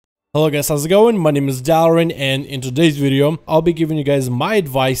Hello guys, how's it going? My name is Dalaran, and in today's video, I'll be giving you guys my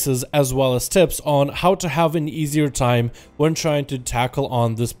advices as well as tips on how to have an easier time when trying to tackle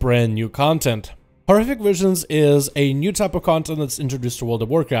on this brand new content. Horrific Visions is a new type of content that's introduced to World of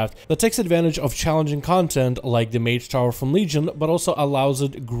Warcraft that takes advantage of challenging content like the Mage Tower from Legion, but also allows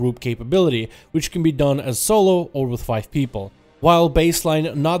it group capability, which can be done as solo or with 5 people. While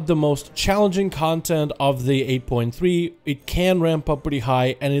baseline not the most challenging content of the 8.3, it can ramp up pretty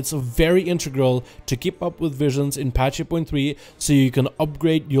high, and it's very integral to keep up with Visions in patch 8.3 so you can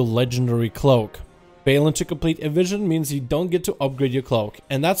upgrade your legendary cloak. Failing to complete a vision means you don't get to upgrade your cloak,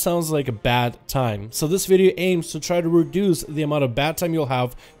 and that sounds like a bad time. So this video aims to try to reduce the amount of bad time you'll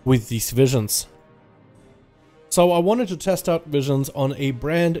have with these visions. So I wanted to test out visions on a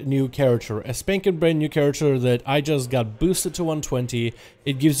brand new character, a spanking brand new character that I just got boosted to 120.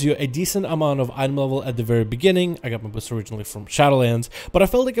 It gives you a decent amount of item level at the very beginning. I got my boost originally from Shadowlands, but I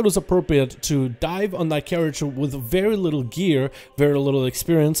felt like it was appropriate to dive on that character with very little gear, very little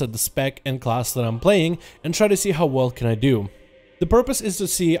experience at the spec and class that I'm playing, and try to see how well can I do. The purpose is to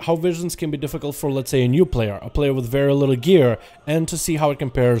see how visions can be difficult for, let's say, a new player, a player with very little gear, and to see how it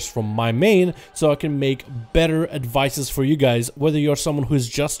compares from my main, so I can make better advices for you guys, whether you're someone who is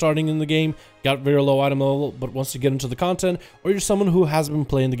just starting in the game, got very low item level, but wants to get into the content, or you're someone who has been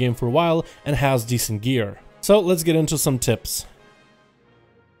playing the game for a while and has decent gear. So let's get into some tips.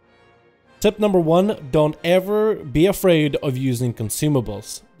 Tip number 1, don't ever be afraid of using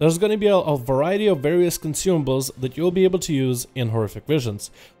consumables. There's going to be a variety of various consumables that you'll be able to use in Horrific Visions.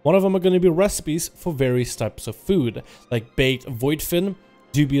 One of them are going to be recipes for various types of food, like baked voidfin,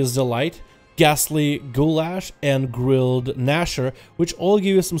 dubious delight, ghastly goulash, and grilled nasher, which all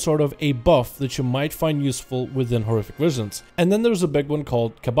give you some sort of a buff that you might find useful within Horrific Visions. And then there's a big one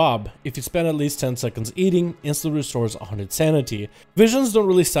called kebab. If you spend at least 10 seconds eating, instantly restores 100 sanity. Visions don't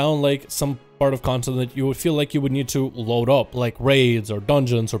really sound like some part of content that you would feel like you would need to load up, like raids or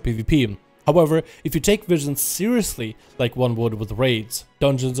dungeons or PvP. However, if you take visions seriously, like one would with raids,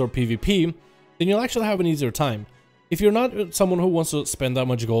 dungeons, or PvP, then you'll actually have an easier time. If you're not someone who wants to spend that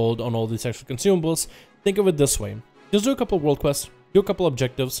much gold on all these extra consumables, think of it this way. Just do a couple of world quests, do a couple of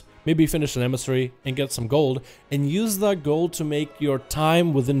objectives, maybe finish an emissary and get some gold, and use that gold to make your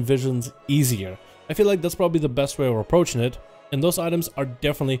time within visions easier. I feel like that's probably the best way of approaching it, and those items are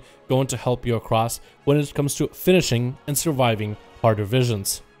definitely going to help you across when it comes to finishing and surviving harder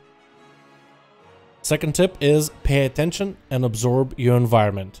visions. Second tip is pay attention and absorb your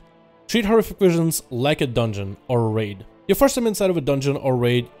environment. Treat Horrific Visions like a dungeon or a raid. Your first time inside of a dungeon or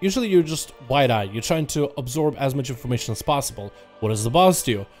raid, usually you're just wide-eyed. You're trying to absorb as much information as possible. What does the boss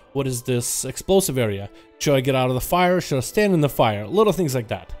do? What is this explosive area? Should I get out of the fire? Should I stand in the fire? Little things like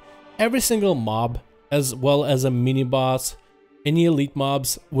that. Every single mob, as well as a mini-boss, any elite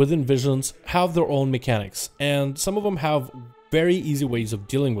mobs within Visions have their own mechanics, and some of them have very easy ways of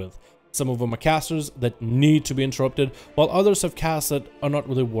dealing with. Some of them are casters that need to be interrupted, while others have casts that are not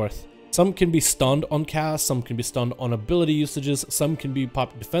really worth. Some can be stunned on casts, some can be stunned on ability usages, some can be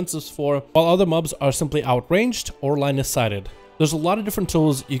popped defensives for, while other mobs are simply outranged or line-of-sighted. There's a lot of different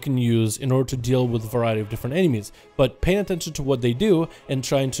tools you can use in order to deal with a variety of different enemies, but paying attention to what they do and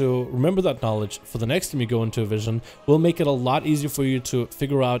trying to remember that knowledge for the next time you go into a vision will make it a lot easier for you to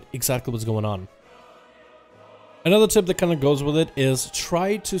figure out exactly what's going on. Another tip that kind of goes with it is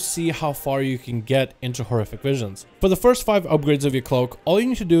try to see how far you can get into Horrific Visions. For the first 5 upgrades of your cloak, all you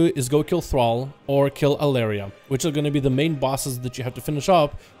need to do is go kill Thrall or kill Alaria, which are going to be the main bosses that you have to finish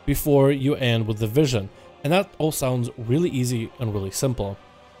up before you end with the vision. And that all sounds really easy and really simple.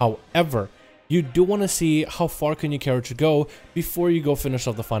 However, you do want to see how far can your character go before you go finish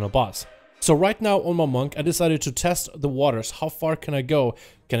off the final boss. So right now on my monk, I decided to test the waters. How far can I go?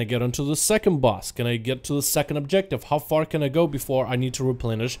 Can I get onto the second boss? Can I get to the second objective? How far can I go before I need to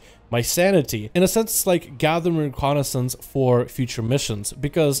replenish my sanity? In a sense, it's like gathering reconnaissance for future missions,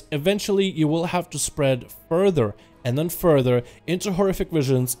 because eventually you will have to spread further and then further into Horrific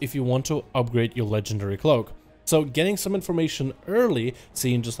Visions if you want to upgrade your legendary cloak. So getting some information early,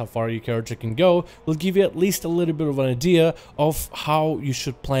 seeing just how far your character can go, will give you at least a little bit of an idea of how you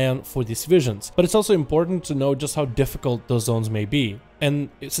should plan for these visions. But it's also important to know just how difficult those zones may be. And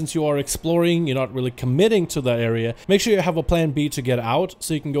since you are exploring, you're not really committing to that area, make sure you have a plan B to get out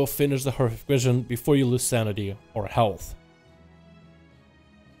so you can go finish the Horrific Vision before you lose sanity or health.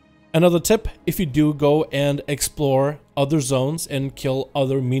 Another tip, if you do go and explore other zones and kill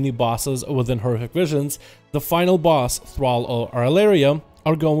other mini-bosses within Horrific Visions, the final boss, Thrall or Alaria,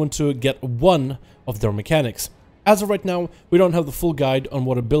 are going to get one of their mechanics. As of right now, we don't have the full guide on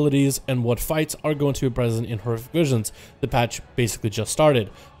what abilities and what fights are going to be present in Horrific Visions. The patch basically just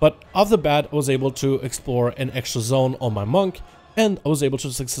started, but off the bat I was able to explore an extra zone on my monk, and I was able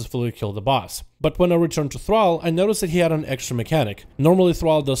to successfully kill the boss. But when I returned to Thrall, I noticed that he had an extra mechanic. Normally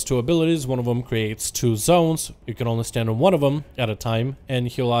Thrall does 2 abilities, one of them creates 2 zones, you can only stand on one of them at a time, and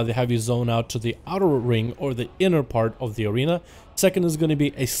he'll either have you zone out to the outer ring or the inner part of the arena. Second is going to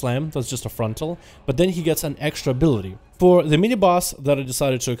be a slam, that's just a frontal, but then he gets an extra ability. For the mini boss that I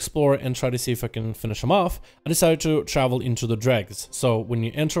decided to explore and try to see if I can finish him off, I decided to travel into the dregs. So when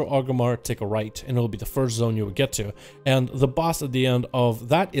you enter Orgrimmar, take a right, and it'll be the first zone you will get to. And the boss at the end of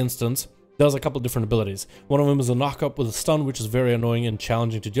that instance does a couple different abilities. One of them is a knockup with a stun, which is very annoying and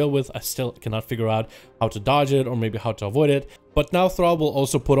challenging to deal with. I still cannot figure out how to dodge it or maybe how to avoid it. But now Thrall will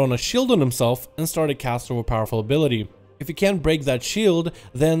also put on a shield on himself and start a cast of a powerful ability. If you can't break that shield,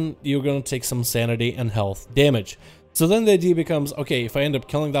 then you're going to take some sanity and health damage. So then the idea becomes, okay, if I end up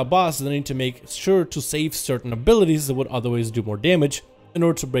killing that boss, then I need to make sure to save certain abilities that would otherwise do more damage in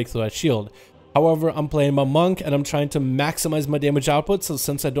order to break through that shield. However, I'm playing my monk and I'm trying to maximize my damage output, so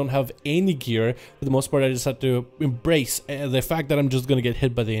since I don't have any gear, for the most part I just have to embrace the fact that I'm just going to get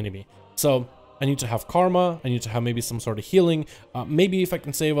hit by the enemy. So I need to have karma, I need to have maybe some sort of healing, maybe if I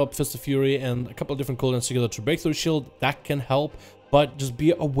can save up Fist of Fury and a couple of different cooldowns together to break through shield, that can help. But just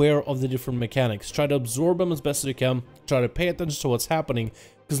be aware of the different mechanics. Try to absorb them as best as you can. Try to pay attention to what's happening,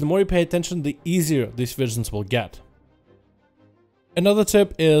 because the more you pay attention, the easier these visions will get. Another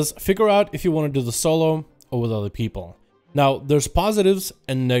tip is figure out if you want to do the solo or with other people. Now, there's positives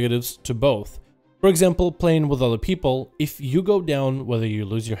and negatives to both. For example, playing with other people, if you go down, whether you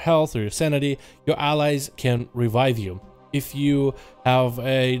lose your health or your sanity, your allies can revive you. If you have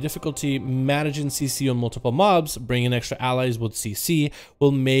a difficulty managing CC on multiple mobs, bringing extra allies with CC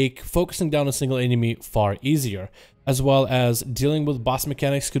will make focusing down a single enemy far easier. As well as dealing with boss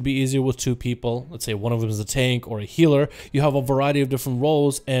mechanics could be easier with 2 people. Let's say one of them is a tank or a healer. You have a variety of different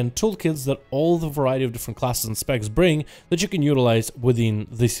roles and toolkits that all the variety of different classes and specs bring that you can utilize within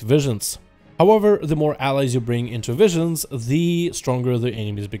these visions. However, the more allies you bring into visions, the stronger the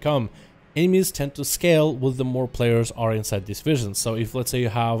enemies become. Enemies tend to scale with the more players are inside these visions. So if, let's say, you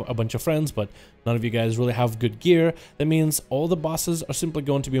have a bunch of friends, but none of you guys really have good gear, that means all the bosses are simply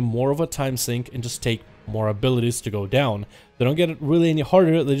going to be more of a time sink and just take more abilities to go down. They don't get really any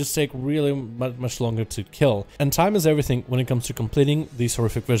harder, they just take really much longer to kill. And time is everything when it comes to completing these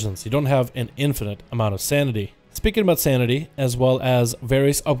horrific visions. You don't have an infinite amount of sanity. Speaking about sanity, as well as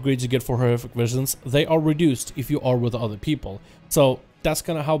various upgrades you get for horrific visions, they are reduced if you are with other people. So that's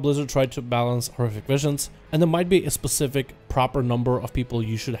kind of how Blizzard tried to balance horrific visions, and there might be a specific proper number of people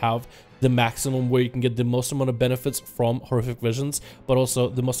you should have, the maximum where you can get the most amount of benefits from horrific visions, but also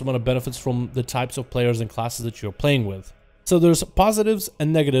the most amount of benefits from the types of players and classes that you're playing with. So there's positives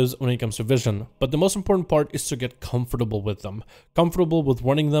and negatives when it comes to vision, but the most important part is to get comfortable with them, comfortable with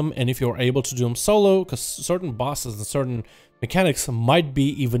running them, and if you're able to do them solo, because certain bosses and certain mechanics might be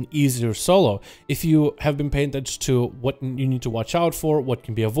even easier solo. If you have been paying attention to what you need to watch out for, what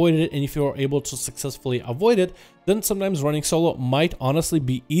can be avoided, and if you're able to successfully avoid it, then sometimes running solo might honestly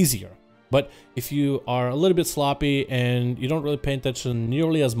be easier. But if you are a little bit sloppy and you don't really pay attention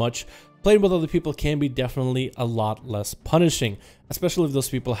nearly as much, playing with other people can be definitely a lot less punishing, especially if those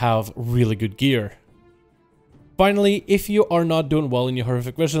people have really good gear. Finally, if you are not doing well in your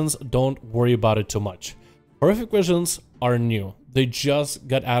horrific visions, don't worry about it too much. Horrific visions are new. They just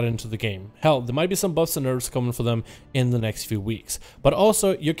got added into the game. Hell, there might be some buffs and nerfs coming for them in the next few weeks. But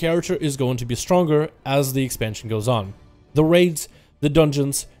also, your character is going to be stronger as the expansion goes on. The raids, the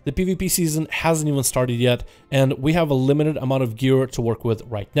dungeons, the PvP season hasn't even started yet, and we have a limited amount of gear to work with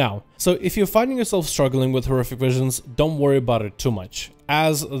right now. So if you're finding yourself struggling with horrific visions, don't worry about it too much.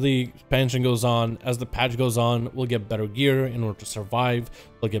 As the expansion goes on, as the patch goes on, we'll get better gear in order to survive,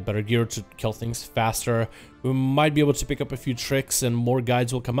 we'll get better gear to kill things faster, we might be able to pick up a few tricks and more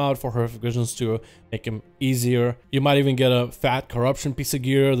guides will come out for horrific visions to make them easier. You might even get a fat corruption piece of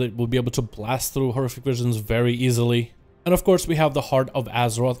gear that will be able to blast through horrific visions very easily. And of course, we have the Heart of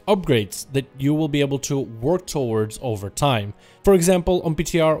Azeroth upgrades that you will be able to work towards over time. For example, on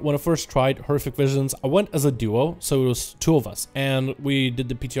PTR, when I first tried Horrific Visions, I went as a duo, so it was 2 of us. And we did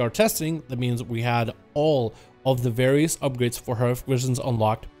the PTR testing, that means we had all of the various upgrades for Horrific Visions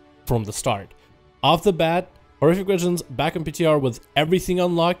unlocked from the start. Off the bat, Horrific Visions back in PTR with everything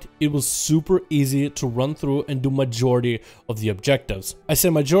unlocked, it was super easy to run through and do majority of the objectives. I say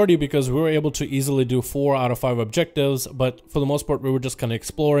majority because we were able to easily do 4 out of 5 objectives, but for the most part we were just kind of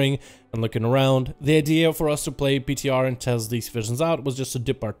exploring and looking around. The idea for us to play PTR and test these visions out was just to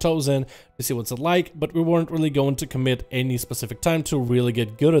dip our toes in to see what's it like, but we weren't really going to commit any specific time to really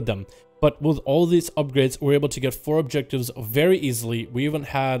get good at them. But with all these upgrades, we're able to get 4 objectives very easily. We even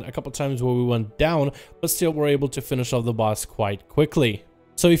had a couple times where we went down, but still were able to finish off the boss quite quickly.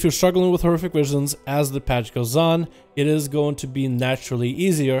 So if you're struggling with Horrific Visions as the patch goes on, it is going to be naturally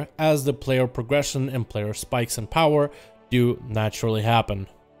easier as the player progression and player spikes in power do naturally happen.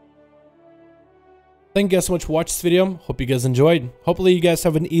 Thank you guys so much for watching this video. Hope you guys enjoyed. Hopefully you guys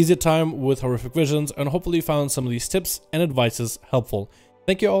have an easier time with Horrific Visions, and hopefully you found some of these tips and advices helpful.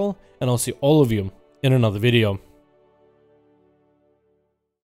 Thank you all, and I'll see all of you in another video.